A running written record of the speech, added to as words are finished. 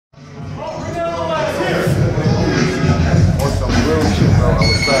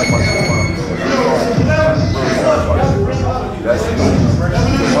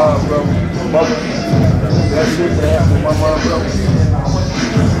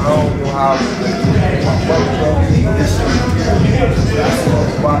Sunday,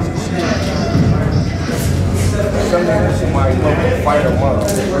 somebody fight a month.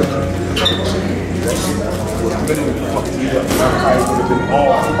 Literally fucked me up. I would have been all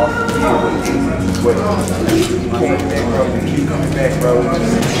off the field. But you came back, bro. You keep coming back, bro. I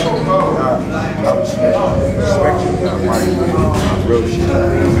respect you. Real shit.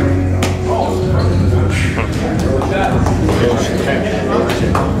 Real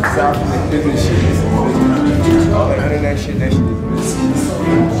shit. Aside from the business shit, all that internet shit, that shit is business.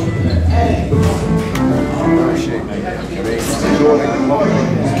 Real shit.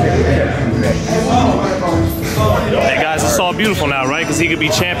 Hey guys, it's all beautiful now, right? Because he could be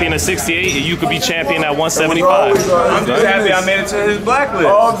champion at 68 and you could be champion at 175. I'm just happy I made it to his blacklist.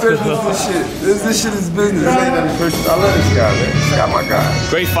 All business this shit. This shit is business. This ain't nothing personal. I love this guy, man. This guy my guy.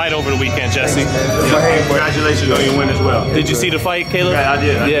 Great fight over the weekend, Jesse. Congratulations on your win as well. Did you see the fight, Caleb? Yeah, I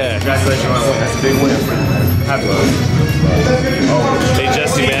did. Yeah. Congratulations on the win. That's a big win for you. Hey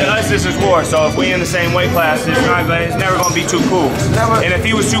Jesse, man. To us, this is war. So if we in the same weight class, it's never gonna be too cool. And if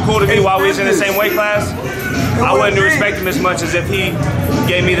he was too cool to me while we was in the same weight class, I wouldn't respect him as much as if he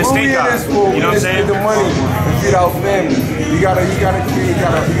gave me the stink eye. You know what I'm saying? The money to feed our family. You got a kid,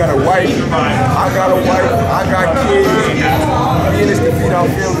 you got a wife. I got a wife. I got kids. Me and this to feed our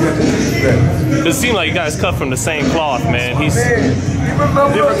family. It seemed like you guys cut from the same cloth, man. He's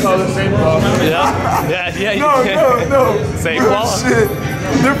different color, same cloth. Yeah. No. Same cloth. Shit.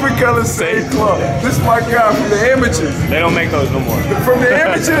 Different color, same cloth. This is my guy from the amateurs. They don't make those no more. From the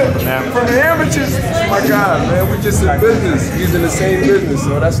amateurs, this is my guy, man. We just in business. He's in the same business,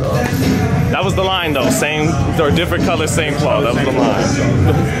 so that's all. That was the line, though. Same or different color, same cloth. That was the line.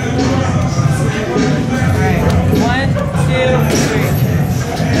 1, 2, 3.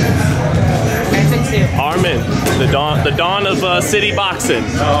 Armin, the dawn of city boxing.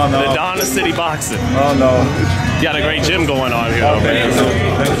 Oh, no. The dawn of city boxing. Oh no. You got a great gym going on here, though, man.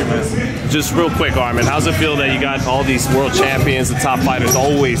 Thank you, man. Just real quick, Armin, how's it feel that you got all these world champions and top fighters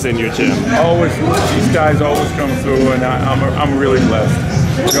always in your gym? Always, these guys always come through, and I'm really blessed.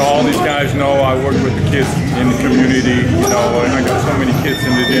 You know, all these guys know I work with the kids in the community. You know, and I got so many kids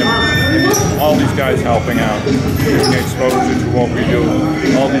in the gym. All these guys helping out, giving exposure to what we do.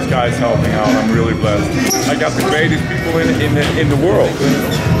 All these guys helping out. I'm really blessed. I got the greatest people in the world.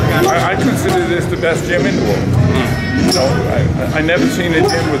 I consider this the best gym in the world. You know, I never seen a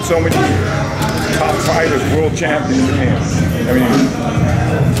gym with so many top fighters, world champions in here. I mean,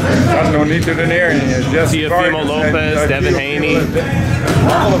 got no need to the air in here. Teofimo Lopez, Devin Haney.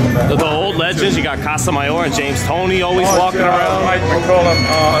 All of them. The old legends, you got Casamayor and James Toney always walking around. Mike McCollum,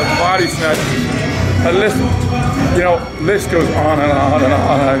 body snatch. Listen, you know, list goes on and on and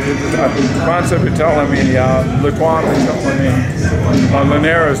on. Bonsa been telling me, Laquan been telling me,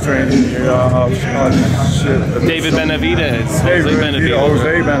 Lanera's training me, shit. David Benavidez. Jose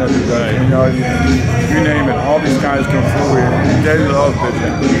Benavidez. Right. You know, you name it. All these guys come through here. They love the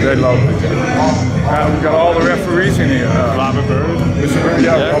gym. They love the gym. We've got all the referees in here. Robert Bird.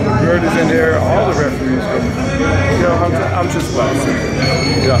 Robert Bird is in here. All the referees. You know, I'm just blessed.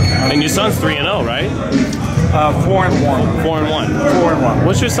 Yeah. And your son's 3-0, right? 4-1. 4-1. 4-1.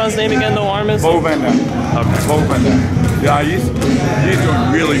 What's your son's name again, though, Armin? Bo Bender. Okay. Bo Bender. Yeah, he's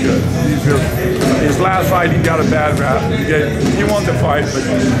doing really good. He's really, his last fight, he got a bad rap. He won the fight, but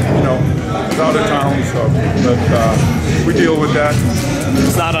you know, he's out of town, so. But we deal with that.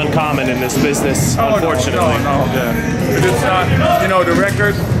 It's not uncommon in this business, unfortunately. No. Yeah. But it's not. You know, the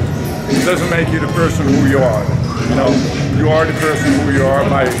record doesn't make you the person who you are. You know, you are the person who you are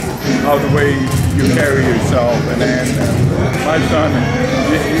by how the way you carry yourself. And my son,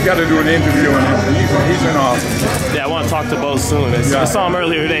 you got to do an interview on him. He's an awesome. Yeah, I want to talk to Bo soon. I saw him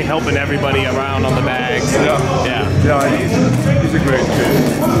earlier today helping everybody around on the bags. Yeah, he's a great kid.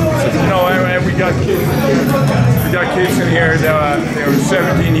 You know, and we got kids. We got kids in here that are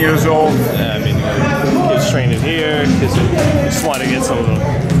 17 years old. Yeah, I mean, kids training here. Kids just want to get some of them.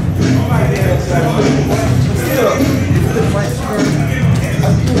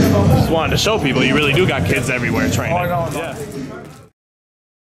 Just wanted to show people you really do got kids everywhere training. Oh, no. Yeah.